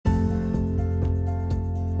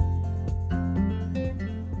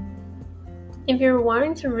if you're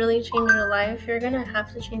wanting to really change your life, you're going to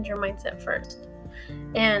have to change your mindset first.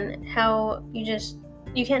 And how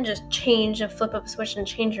you can't just change a flip of a switch and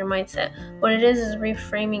change your mindset. What it is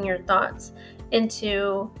reframing your thoughts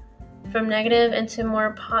from negative into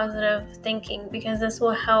more positive thinking, because this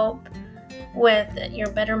will help with your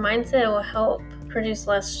better mindset. It will help produce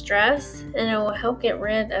less stress, and it will help get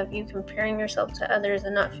rid of you comparing yourself to others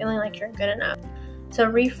and not feeling like you're good enough. So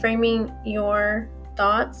reframing your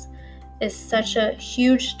thoughts is such a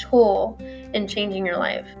huge tool in changing your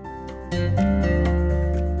life.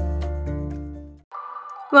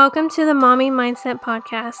 Welcome to the Mommy Mindset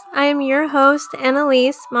Podcast. I am your host,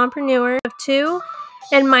 Annalise, mompreneur of 2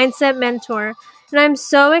 and mindset mentor. And I'm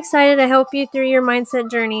so excited to help you through your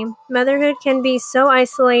mindset journey. Motherhood can be so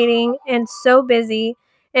isolating and so busy,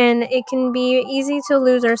 and it can be easy to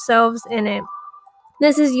lose ourselves in it.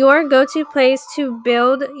 This is your go-to place to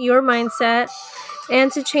build your mindset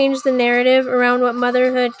and to change the narrative around what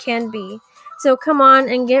motherhood can be. So come on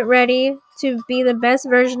and get ready to be the best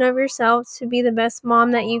version of yourself, to be the best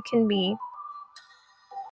mom that you can be.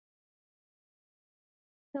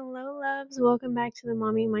 Hello, loves. Welcome back to the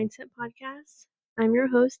Mommy Mindset Podcast. I'm your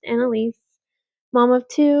host, Annalise, mom of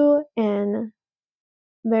 2 and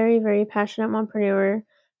very, very passionate mompreneur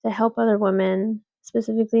to help other women,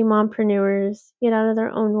 specifically mompreneurs, get out of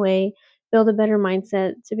their own way, build a better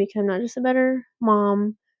mindset to become not just a better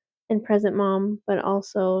mom and present mom, but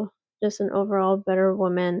also just an overall better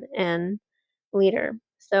woman and leader.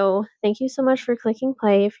 So thank you so much for clicking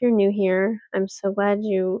play. If you're new here, I'm so glad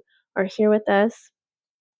you are here with us.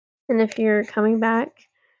 And if you're coming back,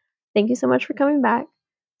 thank you so much for coming back.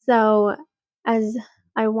 So as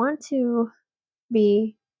I want to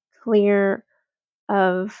be clear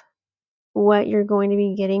of what you're going to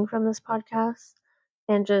be getting from this podcast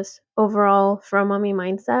and just overall from Mommy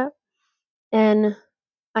Mindset. And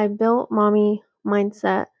I built Mommy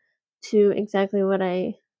Mindset to exactly what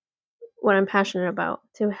I'm passionate about,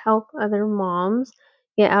 to help other moms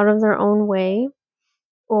get out of their own way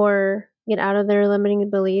or get out of their limiting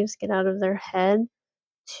beliefs, get out of their head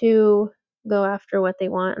to go after what they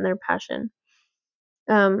want and their passion.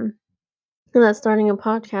 And that's starting a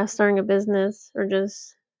podcast, starting a business, or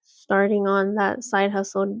just starting on that side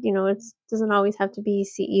hustle. It doesn't always have to be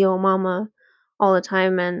CEO mama all the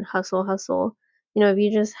time and hustle. If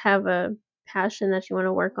you just have a passion that you want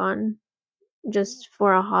to work on just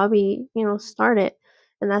for a hobby, start it.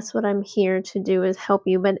 And that's what I'm here to do, is help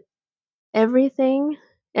you. But everything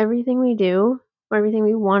we do, or everything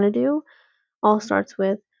we want to do, all starts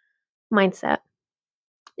with mindset.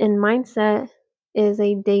 And mindset is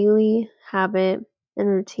a daily habit and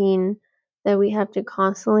routine that we have to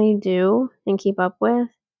constantly do and keep up with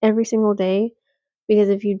every single day. Because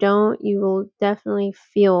if you don't, you will definitely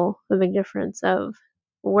feel the big difference of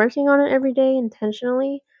working on it every day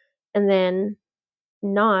intentionally and then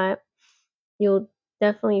not. You'll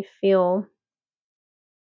definitely feel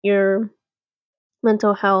your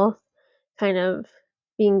mental health kind of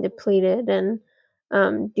being depleted and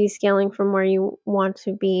descaling from where you want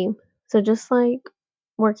to be. So just like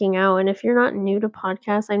working out, and if you're not new to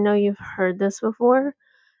podcasts, I know you've heard this before,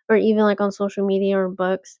 or even like on social media or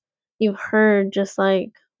books, you've heard just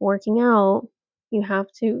like working out, you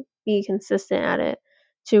have to be consistent at it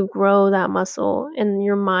to grow that muscle. And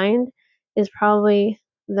your mind is probably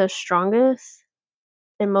the strongest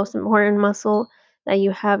and most important muscle that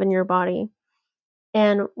you have in your body.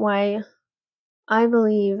 And why I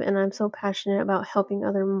believe and I'm so passionate about helping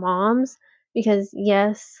other moms, because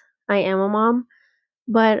yes, I am a mom,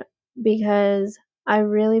 but because I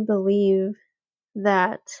really believe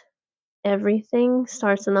that everything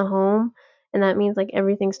starts in the home, and that means like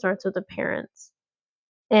everything starts with the parents.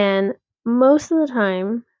 And most of the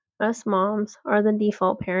time, us moms are the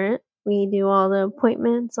default parent. We do all the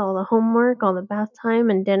appointments, all the homework, all the bath time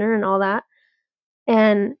and dinner and all that.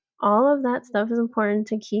 And all of that stuff is important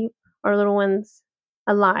to keep our little ones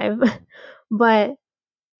alive. But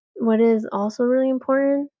what is also really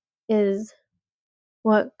important is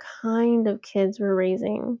what kind of kids we're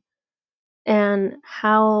raising and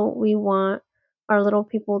how we want our little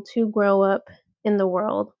people to grow up in the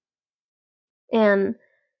world, and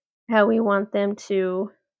how we want them to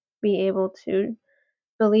be able to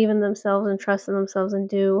believe in themselves and trust in themselves and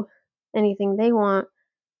do anything they want.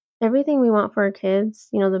 Everything we want for our kids,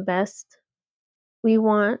 the best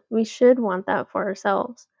we should want that for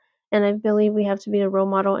ourselves. And I believe we have to be the role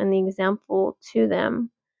model and the example to them.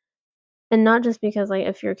 And not just because like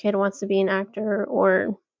if your kid wants to be an actor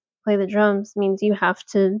or play the drums means you have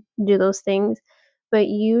to do those things, but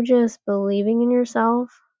you just believing in yourself,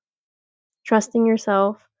 trusting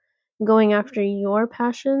yourself, going after your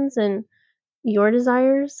passions and your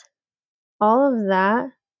desires, all of that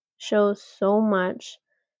shows so much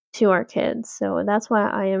to our kids. So that's why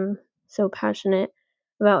I am so passionate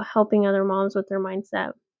about helping other moms with their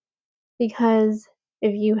mindset. Because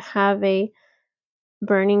if you have a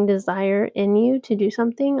burning desire in you to do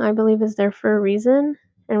something, I believe is there for a reason.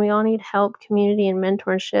 And we all need help, community, and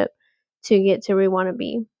mentorship to get to where we want to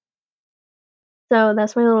be. So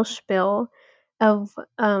that's my little spiel of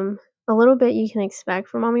a little bit you can expect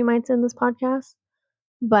from Mommy Mindset in this podcast.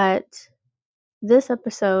 But this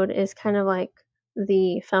episode is kind of like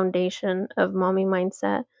the foundation of Mommy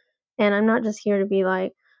Mindset. And I'm not just here to be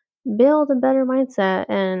like, build a better mindset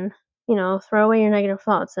and, throw away your negative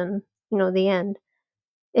thoughts and, the end.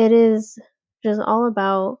 It is just all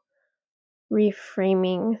about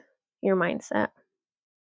reframing your mindset.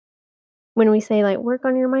 When we say like work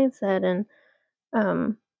on your mindset and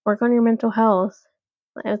work on your mental health,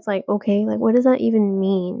 it's like, okay, like what does that even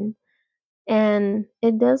mean? And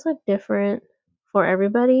it does look different for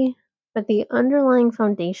everybody, but the underlying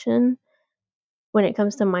foundation when it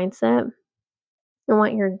comes to mindset and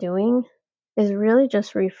what you're doing is really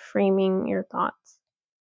just reframing your thoughts.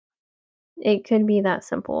 It could be that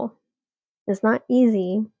simple. It's not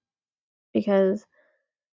easy because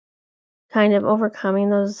kind of overcoming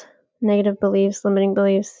those negative beliefs, limiting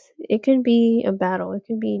beliefs, it could be a battle. It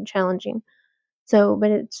could be challenging. So,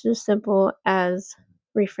 but it's just simple as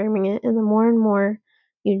reframing it. And the more and more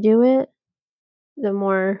you do it, the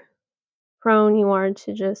more prone you are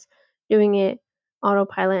to just doing it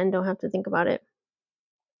autopilot and don't have to think about it.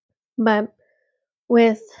 But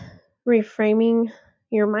with reframing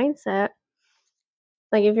your mindset,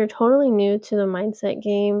 like if you're totally new to the mindset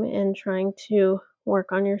game and trying to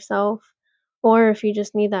work on yourself, or if you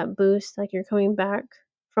just need that boost, like you're coming back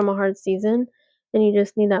from a hard season and you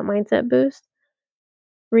just need that mindset boost,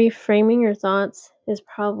 reframing your thoughts is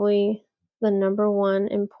probably the number one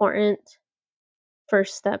important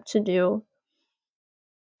first step to do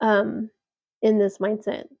um, in this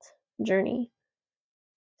mindset journey.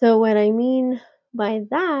 So, what I mean by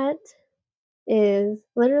that is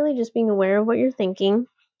literally just being aware of what you're thinking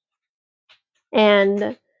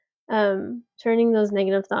and turning those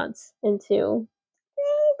negative thoughts into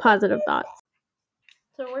positive thoughts.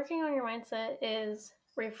 So, working on your mindset is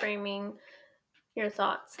reframing your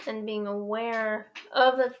thoughts and being aware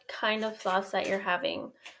of the kind of thoughts that you're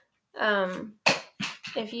having.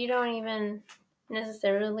 If you don't even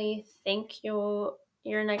necessarily think you're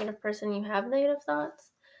a negative person, you have negative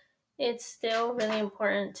thoughts, it's still really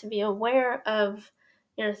important to be aware of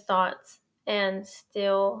your thoughts and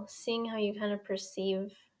still seeing how you kind of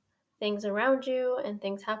perceive things around you and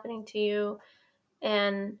things happening to you.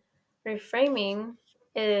 And reframing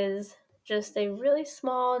is just a really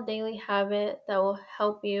small daily habit that will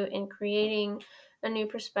help you in creating a new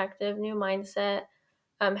perspective, new mindset,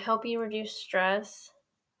 help you reduce stress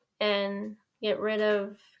and get rid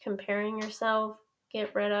of comparing yourself,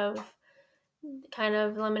 get rid of kind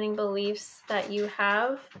of limiting beliefs that you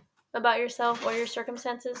have about yourself or your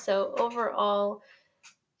circumstances. So overall,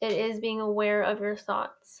 it is being aware of your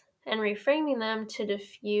thoughts and reframing them to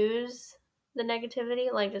diffuse the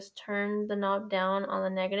negativity, like just turn the knob down on the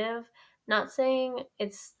negative. Not saying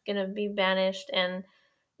it's going to be banished and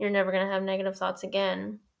you're never going to have negative thoughts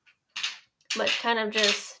again, but kind of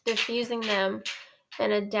just diffusing them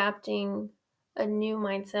and adapting a new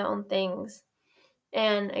mindset on things.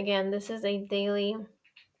 And again, this is a daily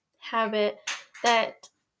habit that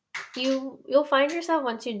you'll find yourself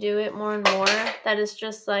once you do it more and more that it's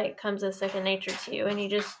just like comes as second nature to you and you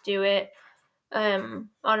just do it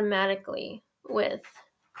automatically with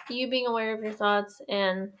you being aware of your thoughts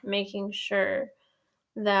and making sure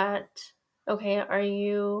that okay, are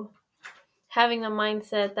you having the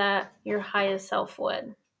mindset that your highest self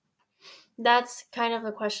would? That's kind of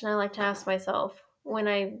the question I like to ask myself when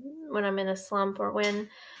I'm in a slump or when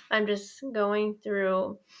I'm just going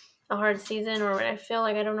through a hard season or when I feel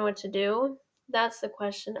like I don't know what to do. That's the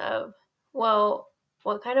question of, well,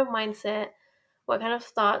 what kind of mindset, what kind of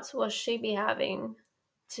thoughts will she be having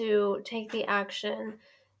to take the action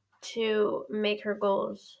to make her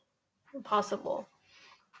goals possible?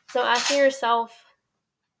 So asking yourself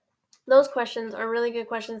those questions are really good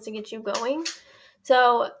questions to get you going.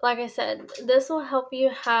 So, like I said, this will help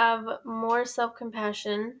you have more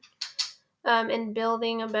self-compassion in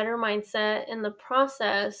building a better mindset in the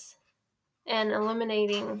process and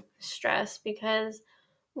eliminating stress, because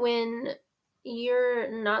when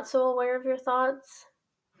you're not so aware of your thoughts,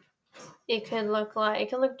 it could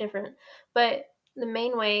look different. But the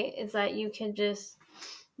main way is that you could just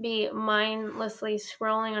be mindlessly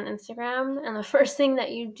scrolling on Instagram and the first thing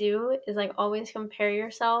that you do is like always compare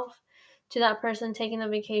yourself to that person taking the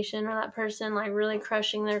vacation, or that person like really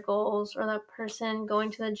crushing their goals, or that person going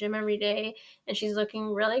to the gym every day and she's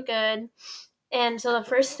looking really good. And so the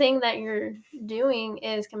first thing that you're doing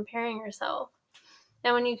is comparing yourself.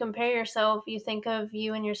 And when you compare yourself, you think of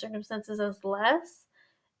you and your circumstances as less.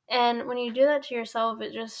 And when you do that to yourself,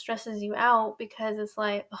 it just stresses you out, because it's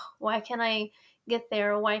like, oh, why can't I get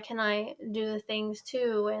there? Why can't I do the things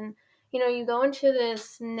too? And, you go into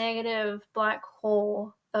this negative black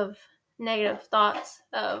hole of negative thoughts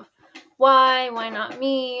of why not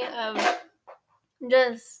me, of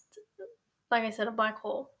just, like I said, a black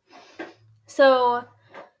hole. So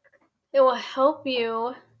it will help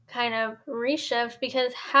you kind of reshift,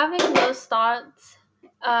 because having those thoughts,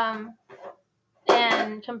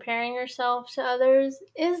 and comparing yourself to others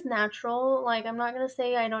is natural. Like, I'm not going to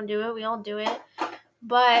say I don't do it. We all do it.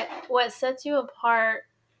 But what sets you apart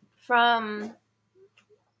from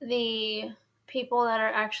the people that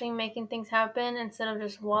are actually making things happen instead of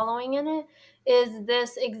just wallowing in it is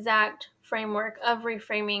this exact framework of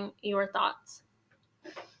reframing your thoughts.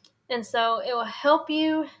 And so it will help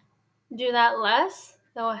you do that less.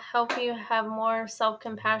 It will help you have more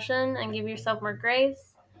self-compassion and give yourself more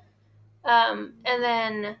grace. And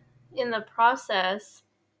then in the process,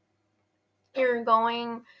 you're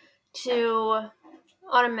going to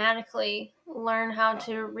automatically learn how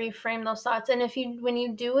to reframe those thoughts. And when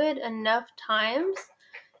you do it enough times,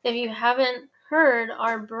 if you haven't heard,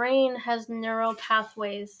 our brain has neural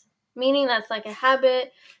pathways, meaning that's like a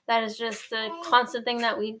habit, that is just a constant thing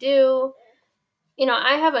that we do.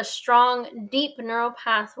 I have a strong, deep neural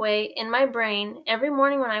pathway in my brain. Every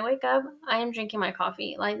morning when I wake up, I am drinking my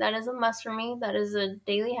coffee. Like, that is a must for me. That is a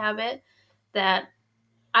daily habit that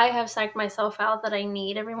I have psyched myself out that I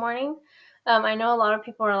need every morning. I know a lot of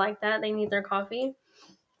people are like that. They need their coffee.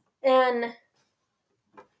 And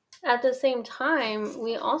at the same time,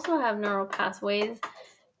 we also have neural pathways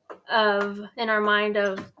in our mind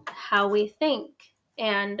of how we think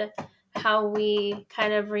and how we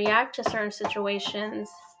kind of react to certain situations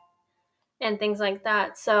and things like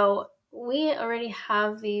that. So we already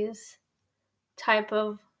have these type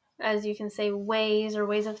of, as you can say, ways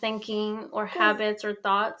of thinking, or habits or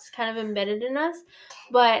thoughts kind of embedded in us.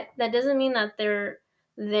 But that doesn't mean that they're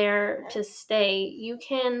there to stay. You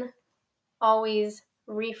can always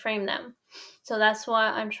reframe them. So that's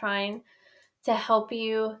what I'm trying to help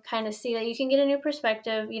you kind of see, that you can get a new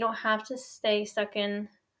perspective. You don't have to stay stuck in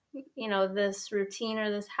this routine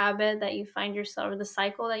or this habit that you find yourself, or the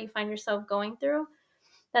cycle that you find yourself going through.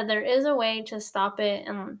 That there is a way to stop it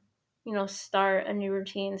and start a new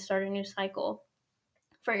routine, start a new cycle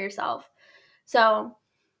for yourself. So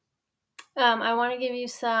I want to give you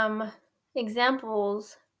some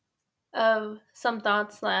examples of some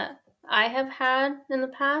thoughts that I have had in the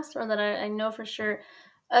past, or that I know for sure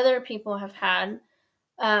other people have had.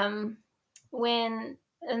 And then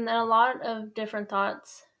a lot of different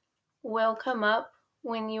thoughts will come up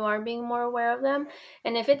when you are being more aware of them.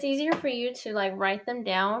 And if it's easier for you to like write them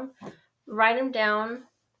down, do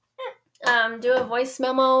a voice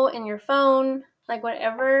memo in your phone, like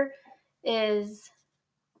whatever is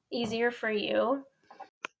easier for you.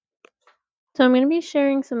 So I'm going to be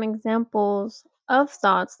sharing some examples of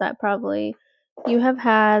thoughts that probably you have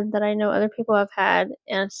had, that I know other people have had,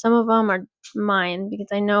 and some of them are mine, because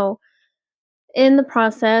I know in the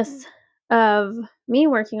process of me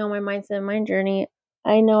working on my mindset and my journey,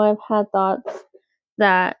 I know I've had thoughts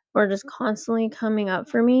that were just constantly coming up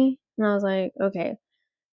for me, and I was like, okay,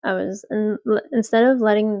 instead of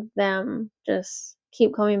letting them just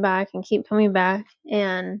keep coming back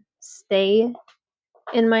and stay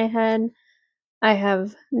in my head, I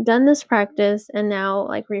have done this practice and now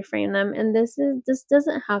like reframe them. And this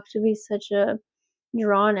doesn't have to be such a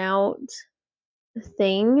drawn out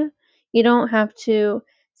thing. You don't have to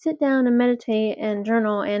sit down and meditate and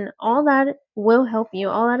journal, and all that will help you.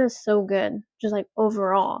 All that is so good, just like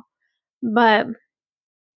overall. But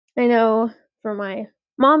I know for my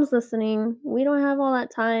moms listening, we don't have all that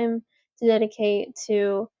time to dedicate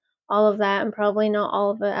to all of that, and probably not all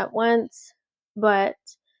of it at once. But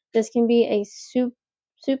this can be a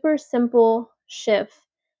super simple shift,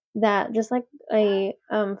 that just like a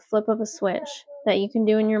flip of a switch, that you can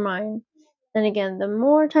do in your mind. And again, the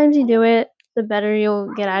more times you do it, the better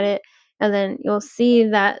you'll get at it. And then you'll see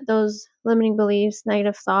that those limiting beliefs,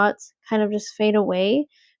 negative thoughts kind of just fade away,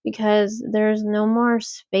 because there's no more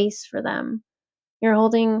space for them. You're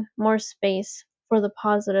holding more space for the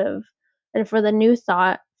positive and for the new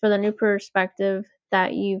thought, for the new perspective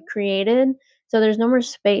that you've created. So there's no more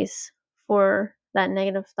space for that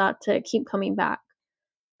negative thought to keep coming back.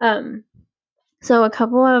 So a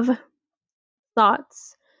couple of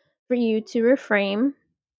thoughts for you to reframe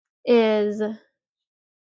is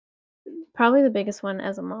probably the biggest one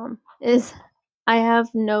as a mom is I have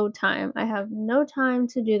no time. I have no time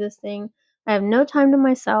to do this thing. I have no time to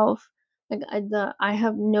myself. Like I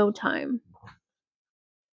have no time.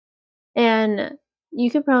 And you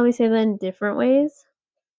could probably say that in different ways,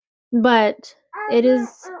 but it is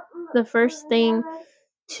the first thing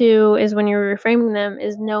to is when you're reframing them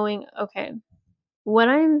is knowing, okay, what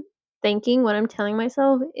I'm thinking, what I'm telling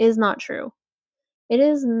myself is not true. It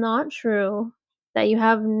is not true that you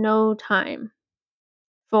have no time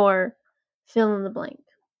for fill in the blank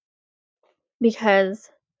because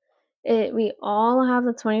we all have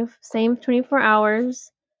the same 24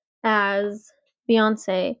 hours as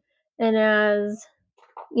Beyonce and as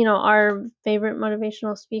our favorite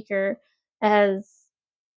motivational speaker, as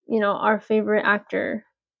our favorite actor.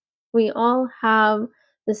 We all have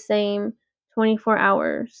the same 24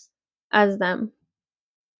 hours as them.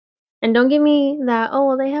 And don't give me that, oh,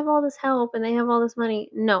 well, they have all this help and they have all this money.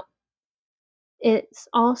 No, it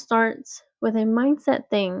all starts with a mindset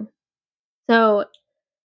thing. So,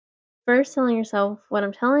 first, telling yourself what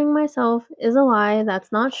I'm telling myself is a lie.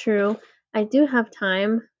 That's not true. I do have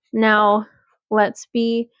time. Now, let's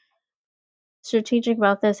be strategic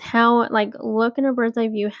about this. How, like, look in a bird's eye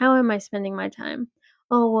view. How am I spending my time?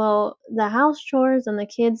 Oh, well, the house chores and the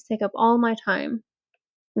kids take up all my time.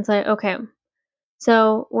 It's like, okay.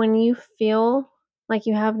 So, when you feel like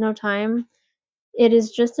you have no time, it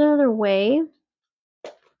is just another way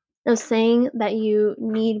of saying that you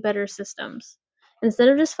need better systems. Instead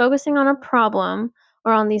of just focusing on a problem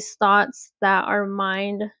or on these thoughts that our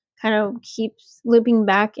mind kind of keeps looping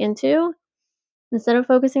back into, instead of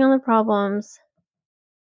focusing on the problems,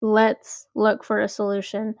 let's look for a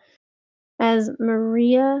solution. As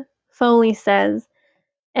Maria Foley says,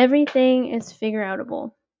 everything is figure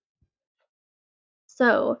outable.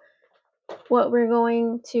 So, what we're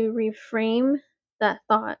going to reframe that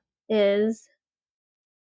thought is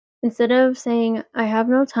instead of saying, I have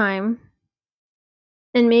no time,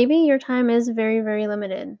 and maybe your time is very, very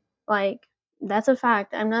limited. Like, that's a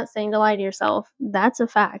fact. I'm not saying to lie to yourself. That's a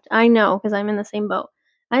fact. I know because I'm in the same boat.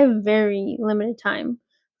 I have very limited time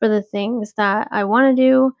for the things that I want to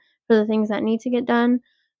do, for the things that need to get done.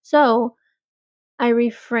 So I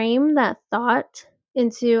reframe that thought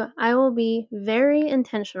into I will be very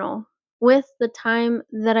intentional with the time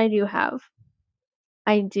that I do have.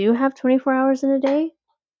 I do have 24 hours in a day,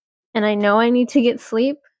 and I know I need to get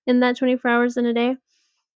sleep in that 24 hours in a day,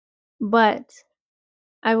 but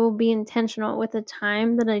I will be intentional with the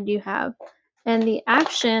time that I do have. And the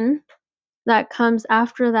action that comes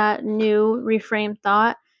after that new reframed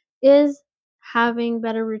thought is having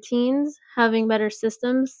better routines, having better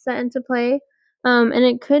systems set into play. And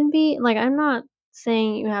it could be like, I'm not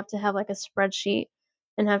saying you have to have like a spreadsheet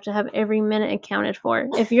and have to have every minute accounted for.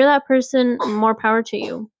 If you're that person, more power to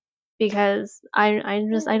you because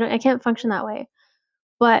I can't function that way.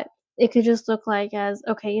 But it could just look like as,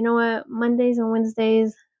 okay, you know what? Mondays and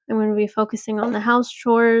Wednesdays, I'm going to be focusing on the house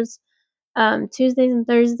chores. Tuesdays and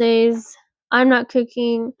Thursdays, I'm not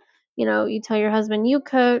cooking. You tell your husband you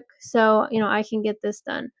cook, so I can get this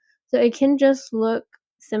done. So it can just look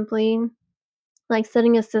simply like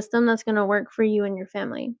setting a system that's going to work for you and your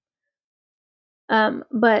family.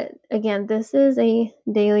 But again, this is a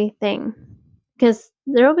daily thing because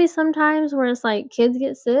there will be some times where it's like kids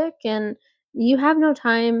get sick and you have no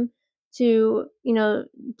time to,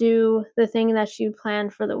 do the thing that you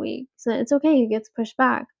planned for the week. So it's okay, it gets pushed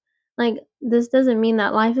back. Like, this doesn't mean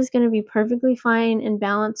that life is going to be perfectly fine and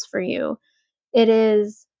balanced for you. It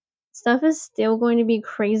is, stuff is still going to be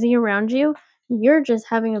crazy around you. You're just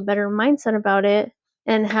having a better mindset about it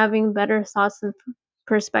and having better thoughts and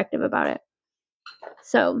perspective about it.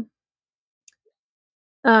 So,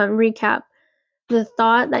 recap. The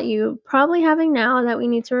thought that you probably having now that we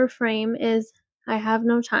need to reframe is I have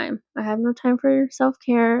no time. I have no time for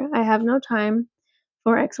self-care. I have no time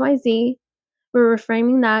for XYZ. We're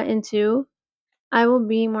reframing that into I will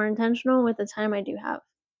be more intentional with the time I do have.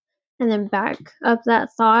 And then back up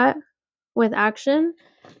that thought with action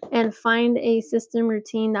and find a system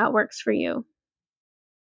routine that works for you.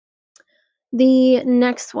 The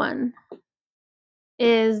next one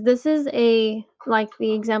is this is like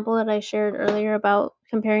the example that I shared earlier about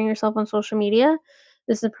comparing yourself on social media.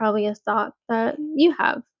 This is probably a thought that you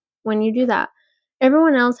have when you do that.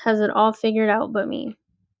 Everyone else has it all figured out but me.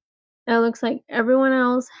 It looks like everyone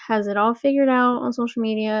else has it all figured out on social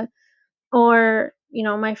media, or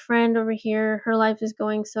my friend over here, her life is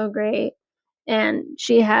going so great and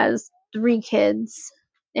she has 3 kids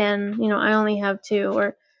and I only have 2,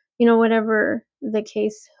 or whatever the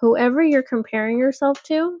case, whoever you're comparing yourself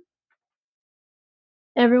to,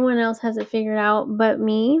 everyone else has it figured out but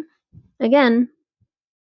me. Again,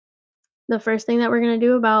 the first thing that we're going to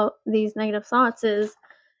do about these negative thoughts is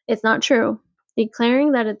it's not true.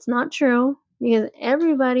 Declaring that it's not true, because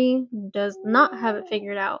everybody does not have it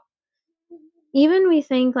figured out. Even we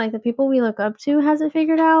think like the people we look up to has it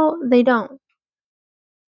figured out, they don't.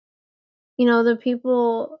 The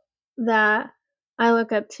people that I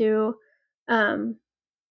look up to,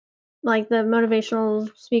 like the motivational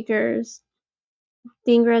speakers,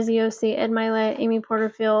 Dean Graziosi, Ed Milet, Amy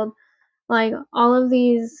Porterfield, like all of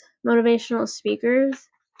these motivational speakers,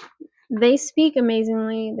 they speak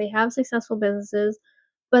amazingly, they have successful businesses,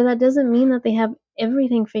 but that doesn't mean that they have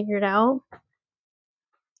everything figured out.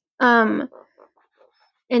 And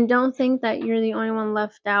don't think that you're the only one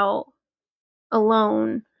left out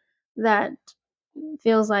alone that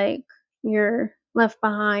feels like you're left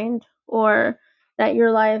behind or that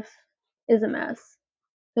your life is a mess.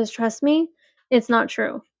 Because trust me, it's not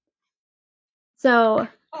true. So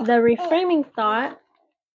the reframing thought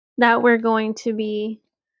that we're going to be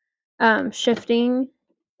shifting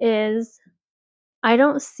is, I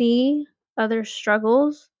don't see other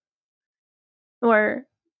struggles, or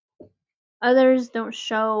others don't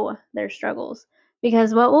show their struggles.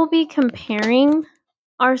 Because what we'll be comparing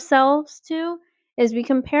ourselves to is we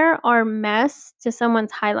compare our mess to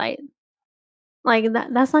someone's highlight. Like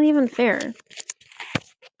that's not even fair.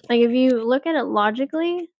 Like if you look at it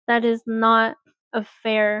logically, that is not a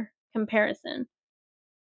fair comparison.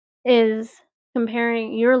 Is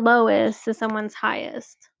comparing your lowest to someone's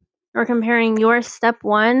highest, or comparing your step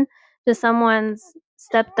 1 to someone's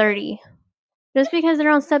step 30. Just because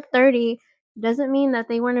they're on step 30 doesn't mean that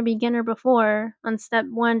they weren't a beginner before on step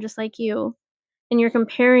 1 just like you. And you're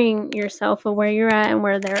comparing yourself of where you're at and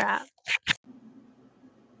where they're at.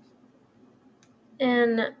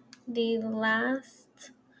 And the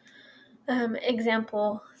last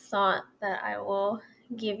example thought that I will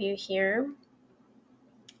give you here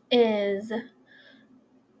is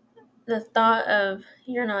the thought of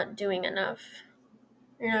you're not doing enough.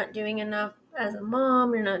 You're not doing enough as a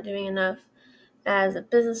mom, you're not doing enough as a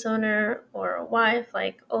business owner or a wife.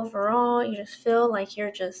 Like overall, you just feel like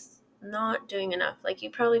you're just not doing enough. Like you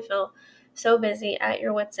probably feel so busy at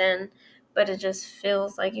your wit's end, but it just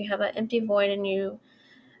feels like you have an empty void and you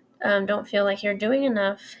don't feel like you're doing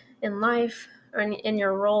enough in life or in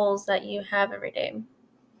your roles that you have every day.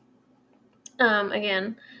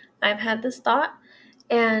 Again, I've had this thought,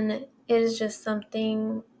 and it is just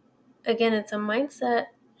something, again, it's a mindset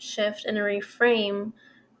shift and a reframe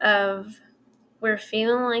of we're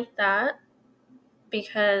feeling like that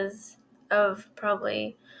because of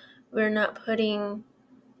probably we're not putting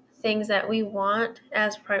things that we want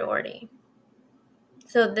as priority.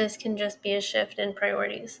 So this can just be a shift in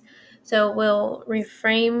priorities. So we'll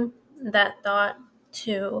reframe that thought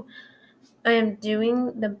to, I am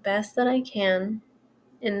doing the best that I can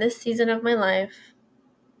in this season of my life.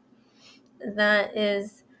 That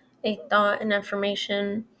is a thought, an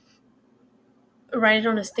affirmation. Write it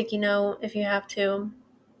on a sticky note if you have to,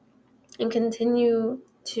 and continue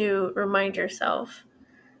to remind yourself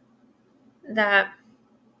that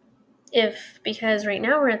because right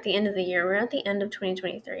now we're at the end of the year, we're at the end of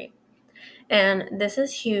 2023, and this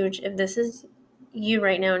is huge. If this is you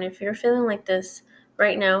right now, and if you're feeling like this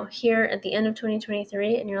right now here at the end of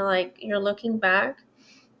 2023, and you're looking back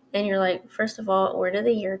and you're like, first of all, where did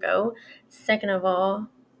the year go? Second of all,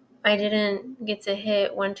 I didn't get to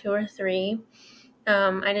hit 1, 2, or 3.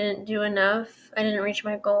 I didn't do enough. I didn't reach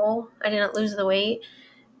my goal. I didn't lose the weight.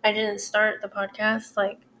 I didn't start the podcast.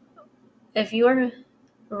 Like, if you are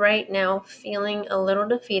right now feeling a little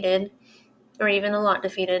defeated or even a lot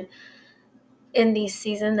defeated in the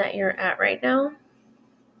season that you're at right now,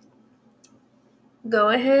 go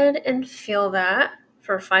ahead and feel that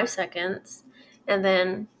for 5 seconds and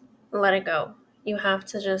then let it go. You have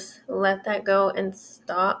to just let that go and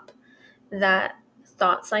stop that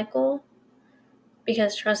thought cycle,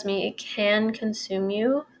 because trust me, it can consume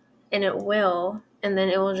you, and it will, and then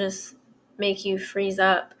it will just make you freeze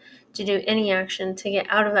up to do any action to get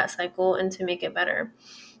out of that cycle and to make it better.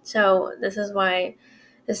 So this is why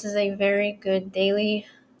this is a very good daily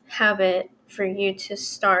habit for you to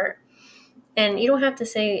start. And you don't have to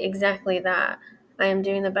say exactly that. I am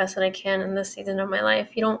doing the best that I can in this season of my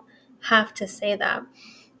life. You don't have to say that.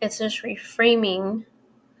 It's just reframing.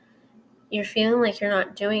 You're feeling like you're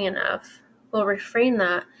not doing enough. Well, reframe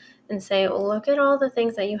that and say, well, look at all the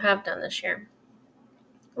things that you have done this year.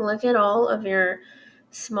 Look at all of your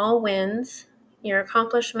small wins, your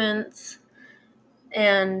accomplishments,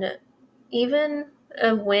 and even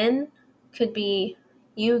a win could be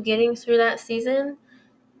you getting through that season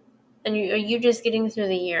And are you just getting through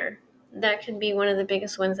the year? That could be one of the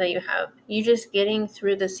biggest wins that you have. You just getting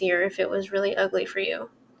through this year if it was really ugly for you.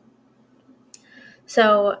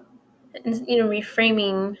 So,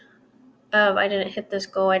 reframing of I didn't hit this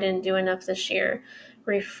goal, I didn't do enough this year,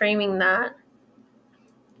 reframing that.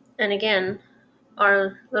 And again,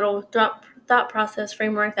 our little thought process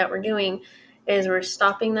framework that we're doing is we're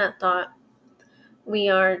stopping that thought. We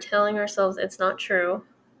are telling ourselves it's not true,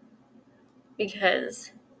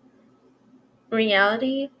 because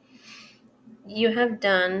reality, you have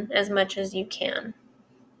done as much as you can.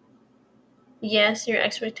 Yes, your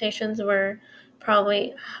expectations were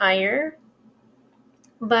probably higher,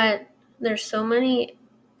 but there's so many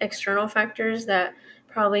external factors that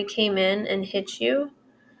probably came in and hit you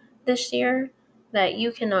this year that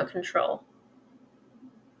you cannot control.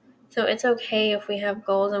 So it's okay if we have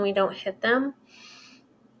goals and we don't hit them.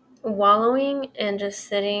 Wallowing and just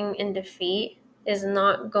sitting in defeat is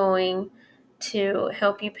not going to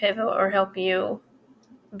help you pivot or help you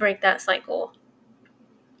break that cycle.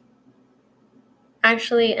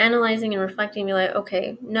 Actually analyzing and reflecting, be like,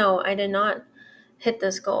 okay, no, I did not hit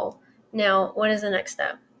this goal. Now, what is the next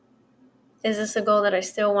step? Is this a goal that I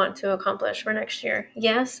still want to accomplish for next year?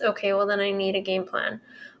 Yes? Okay, well then I need a game plan.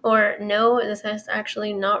 Or no, this is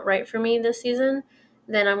actually not right for me this season.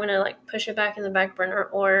 Then I'm going to push it back in the back burner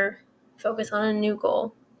or focus on a new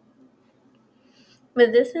goal.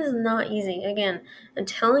 But this is not easy. Again, I'm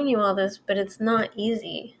telling you all this, but it's not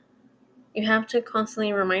easy. You have to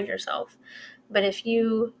constantly remind yourself. But if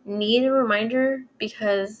you need a reminder,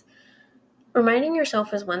 because reminding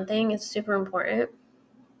yourself is one thing, it's super important.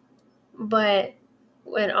 But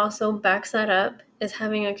what also backs that up is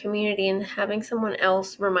having a community and having someone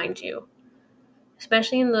else remind you,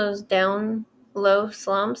 especially in those down low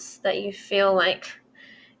slumps that you feel like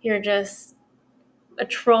you're just a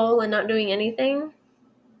troll and not doing anything.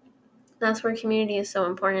 That's where community is so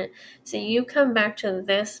important. So you come back to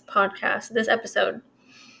this podcast, this episode,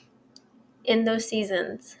 in those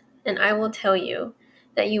seasons, and I will tell you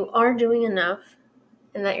that you are doing enough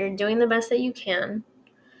and that you're doing the best that you can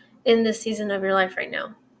in this season of your life right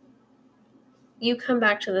now. You come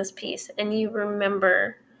back to this piece and you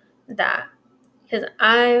remember that, because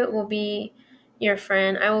I will be your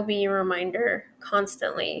friend. I will be your reminder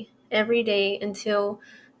constantly every day until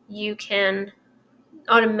you can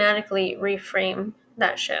automatically reframe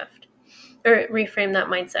that shift or reframe that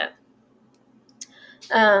mindset.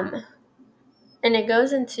 And it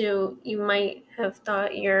goes into, you might have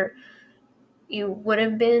thought you would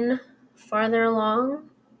have been farther along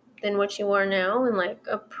than what you are now in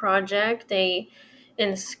a project,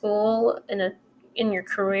 in school, in your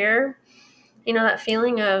career. That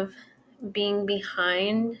feeling of being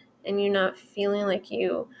behind and you not feeling like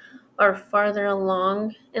you are farther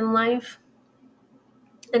along in life.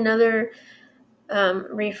 Another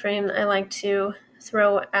reframe I like to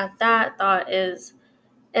throw at that thought is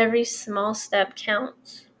every small step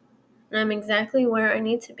counts, and I'm exactly where I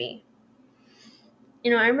need to be.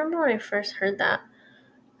 I remember when I first heard that,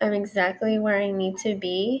 I'm exactly where I need to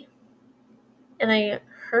be, and I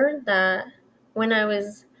heard that when I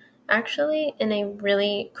was actually in a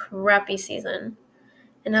really crappy season,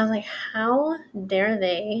 and I was like, how dare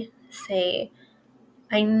they say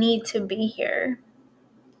I need to be here?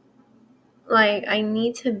 I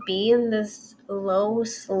need to be in this low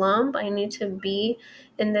slump. I need to be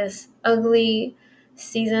in this ugly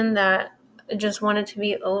season that just wanted to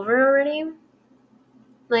be over already.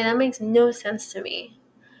 That makes no sense to me.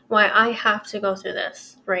 Why I have to go through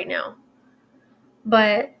this right now.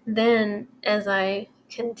 But then as I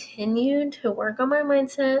continued to work on my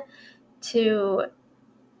mindset, to,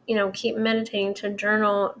 keep meditating, to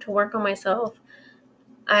journal, to work on myself,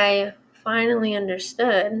 I finally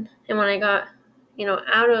understood. And when I got,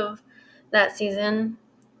 out of that season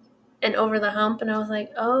and over the hump, and I was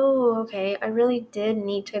like, oh, okay, I really did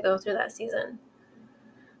need to go through that season.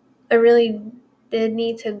 I really did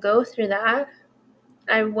need to go through that.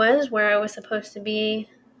 I was where I was supposed to be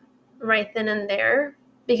right then and there,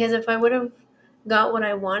 because if I would have got what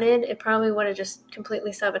I wanted, it probably would have just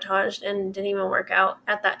completely sabotaged and didn't even work out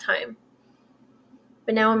at that time.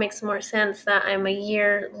 But now it makes more sense that I'm a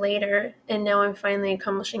year later and now I'm finally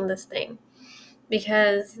accomplishing this thing,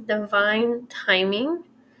 because divine timing,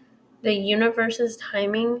 the universe's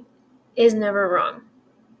timing, is never wrong.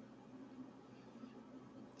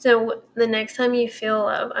 So the next time you feel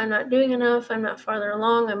I'm not doing enough, I'm not farther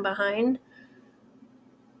along, I'm behind,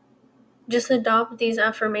 just adopt these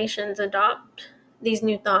affirmations, adopt these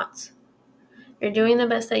new thoughts. You're doing the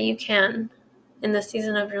best that you can in the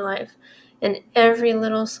season of your life, and every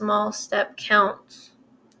little small step counts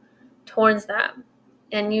towards that.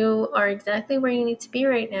 and you are exactly where you need to be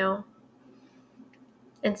right now.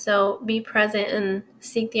 And so be present and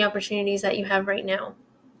seek the opportunities that you have right now,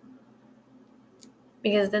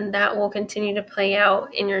 because then that will continue to play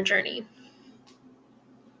out in your journey.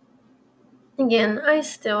 Again, I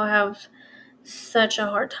still have such a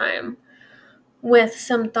hard time with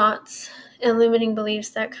some thoughts and limiting beliefs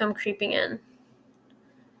that come creeping in.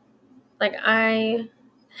 Like I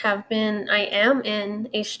am in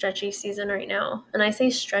a stretchy season right now. And I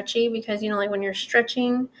say stretchy because, like when you're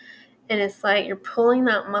stretching and it's like you're pulling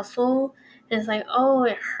that muscle and it's like, oh,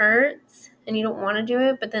 it hurts and you don't want to do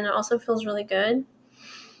it, but then it also feels really good. And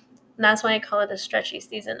that's why I call it a stretchy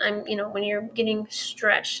season. When you're getting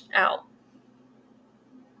stretched out.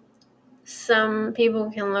 Some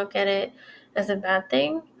people can look at it as a bad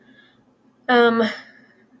thing.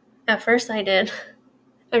 At first I did.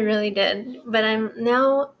 I really did. But I'm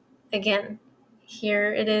now, again,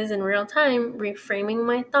 here it is in real time, reframing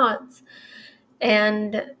my thoughts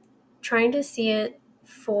and trying to see it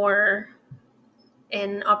for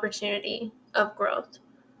an opportunity of growth.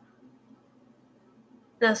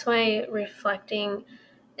 That's why reflecting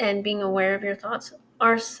and being aware of your thoughts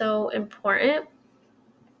are so important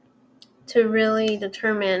to really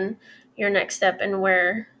determine your next step and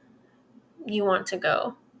where you want to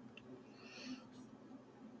go.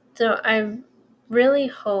 So I really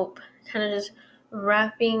hope, kind of just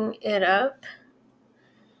wrapping it up,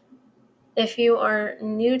 if you are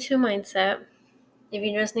new to mindset, if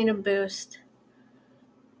you just need a boost,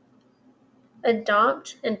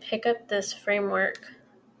 adopt and pick up this framework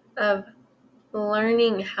of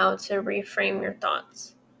learning how to reframe your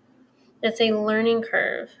thoughts. It's a learning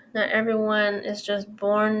curve. Not everyone is just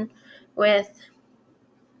born with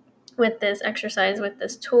this exercise, with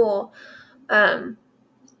this tool,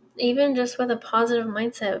 even just with a positive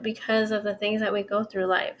mindset, because of the things that we go through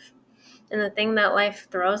life and the thing that life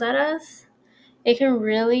throws at us. It can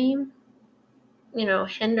really,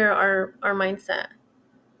 hinder our mindset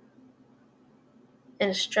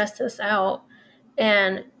and stress us out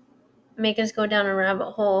and make us go down a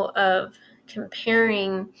rabbit hole of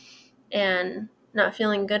comparing and not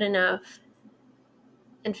feeling good enough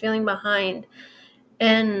and feeling behind.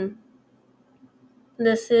 And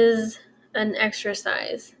this is an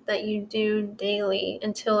exercise that you do daily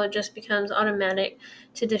until it just becomes automatic,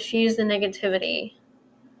 to diffuse the negativity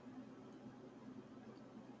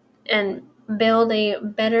and build a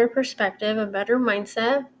better perspective, a better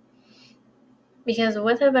mindset. Because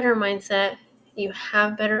with a better mindset, you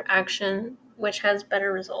have better action, which has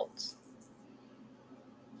better results.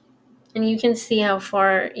 And you can see how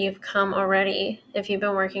far you've come already if you've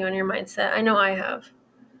been working on your mindset. I know I have.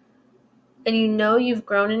 And you've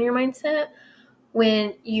grown in your mindset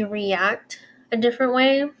when you react a different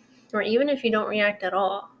way, or even if you don't react at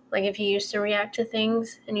all. Like if you used to react to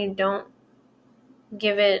things and you don't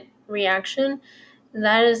give it reaction,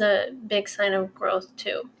 that is a big sign of growth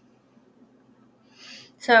too.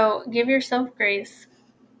 So give yourself grace.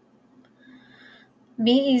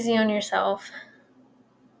 Be easy on yourself.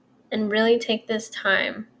 And really take this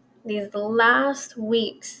time, these last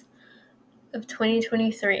weeks of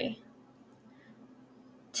 2023,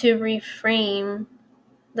 to reframe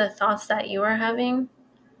the thoughts that you are having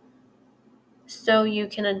so you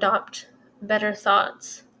can adopt better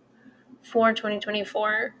thoughts for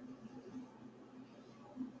 2024.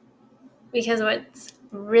 Because what's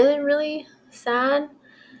really, really sad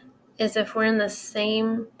is if we're in the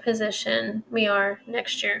same position we are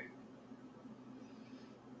next year.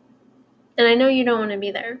 And I know you don't want to be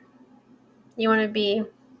there. You want to be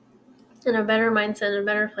in a better mindset, a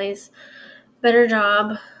better place, better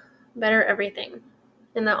job, better everything.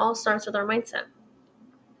 And that all starts with our mindset.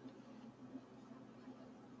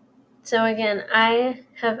 So again, I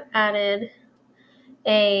have added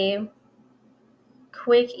a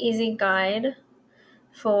quick, easy guide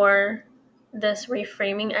for this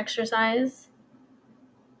reframing exercise.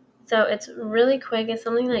 So it's really quick. It's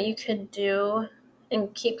something that you could do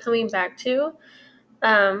and keep coming back to.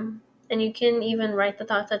 And you can even write the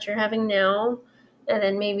thoughts that you're having now, and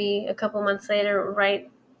then maybe a couple months later, write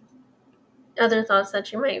other thoughts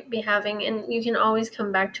that you might be having, and you can always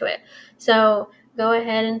come back to it. So go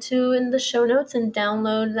ahead in the show notes and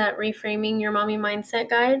download that Reframing Your Mommy Mindset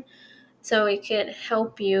guide, so it could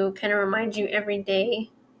help you, kind of remind you every day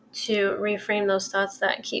to reframe those thoughts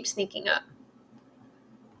that keep sneaking up.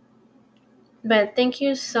 But thank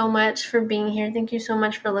you so much for being here. Thank you so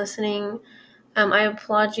much for listening. I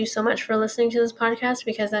applaud you so much for listening to this podcast,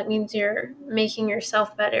 because that means you're making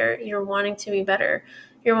yourself better. You're wanting to be better.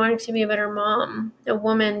 You're wanting to be a better mom, a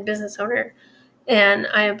woman, business owner. And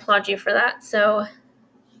I applaud you for that. So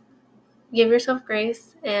give yourself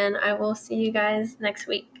grace, and I will see you guys next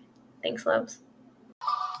week. Thanks, loves.